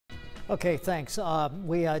Okay, thanks.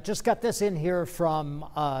 We just got this in here from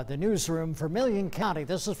the newsroom. Vermilion County,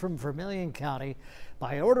 this is from Vermilion County.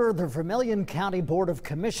 By order of the Vermilion County Board of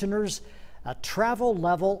Commissioners, a travel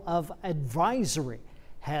level of advisory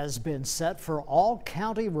has been set for all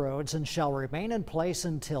county roads and shall remain in place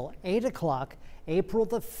until 8 o'clock, April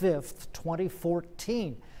the 5th,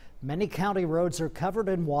 2014. Many county roads are covered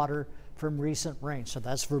in water from recent rain. So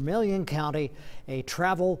that's Vermilion County, a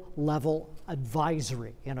travel level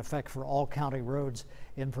advisory in effect for all county roads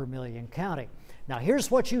in Vermilion County. Now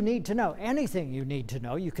here's what you need to know. Anything you need to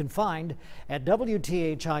know you can find at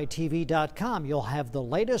WTHI-TV.com. You'll have the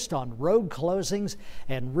latest on road closings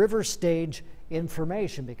and river stage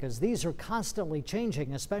information, because these are constantly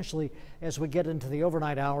changing, especially as we get into the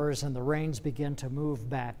overnight hours and the rains begin to move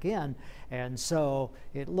back in. And so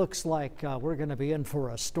it looks like we're going to be in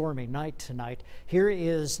for a stormy night tonight. Here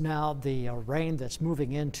is now the rain that's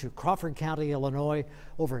moving into Crawford County, Illinois,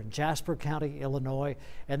 over in Jasper County, Illinois,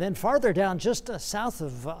 and then farther down just south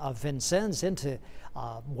of Vincennes into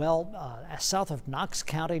south of Knox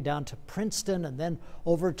County down to Princeton, and then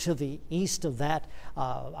over to the east of that,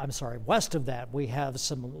 west of that, we have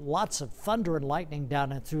lots of thunder and lightning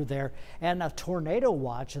down and through there, and a tornado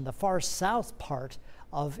watch in the far south part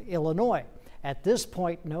of Illinois. At this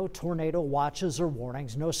point, no tornado watches or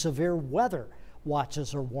warnings, no severe weather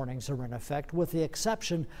watches or warnings are in effect, with the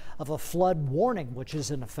exception of a flood warning, which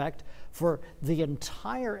is in effect for the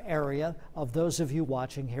entire area of those of you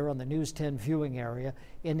watching here on the News 10 viewing area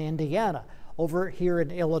in Indiana. Over here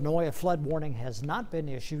in Illinois, a flood warning has not been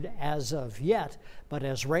issued as of yet, but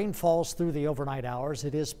as rain falls through the overnight hours,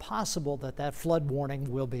 it is possible that that flood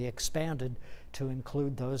warning will be expanded to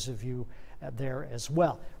include those of you there as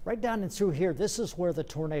well. Right down and through here, this is where the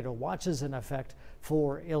tornado watch is in effect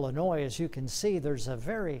for Illinois. As you can see, there's a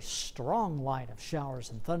very strong line of showers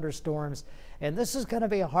and thunderstorms, and this is going to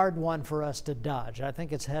be a hard one for us to dodge. I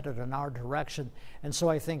think it's headed in our direction, and so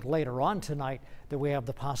I think later on tonight that we have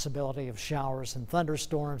the possibility of showers and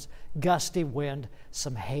thunderstorms, gusty wind,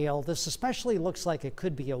 some hail. This especially looks like it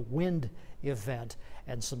could be a wind event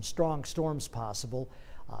and some strong storms possible.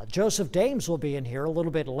 Joseph Dames will be in here a little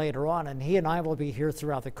bit later on, and he and I will be here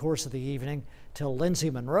throughout the course of the evening till Lindsay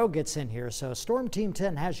Monroe gets in here. So Storm Team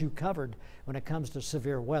 10 has you covered when it comes to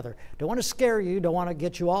severe weather. Don't want to scare you, don't want to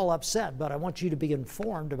get you all upset, but I want you to be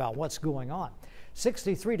informed about what's going on.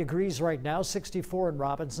 63 degrees right now, 64 in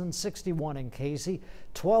Robinson, 61 in Casey,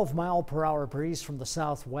 12-mile-per-hour breeze from the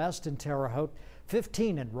southwest in Terre Haute,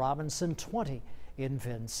 15 in Robinson, 20 in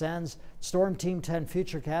Vincennes. Storm Team 10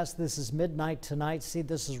 Futurecast, this is midnight tonight. See,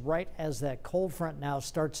 this is right as that cold front now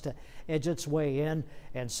starts to edge its way in,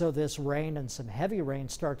 and so this rain and some heavy rain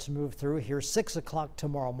starts to move through here 6 o'clock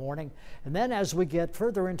tomorrow morning. And then as we get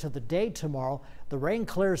further into the day tomorrow, the rain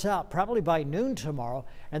clears out probably by noon tomorrow,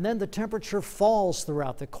 and then the temperature falls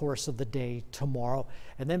throughout the course of the day tomorrow.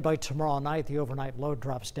 And then by tomorrow night, the overnight low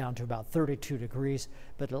drops down to about 32 degrees,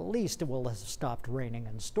 but at least it will have stopped raining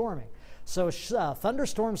and storming. So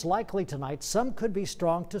thunderstorms likely tonight. Some could be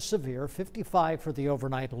strong to severe, 55 for the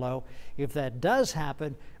overnight low. If that does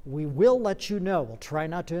happen, we will let you know. We'll try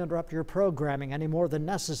not to interrupt your programming any more than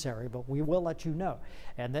necessary, but we will let you know.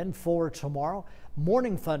 And then for tomorrow,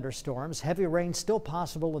 morning thunderstorms, heavy rain still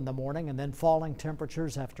possible in the morning, and then falling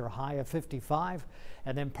temperatures after a high of 55.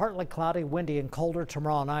 And then partly cloudy, windy, and colder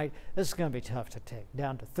tomorrow night. This is going to be tough to take.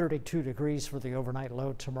 Down to 32 degrees for the overnight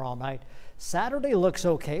low tomorrow night. Saturday looks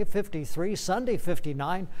okay, 53. Sunday,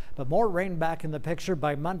 59. But more rain back in the picture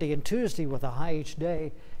by Monday and Tuesday, with a high each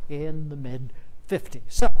day in the mid-50s.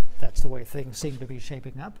 So that's the way things seem to be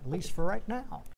shaping up, at least for right now.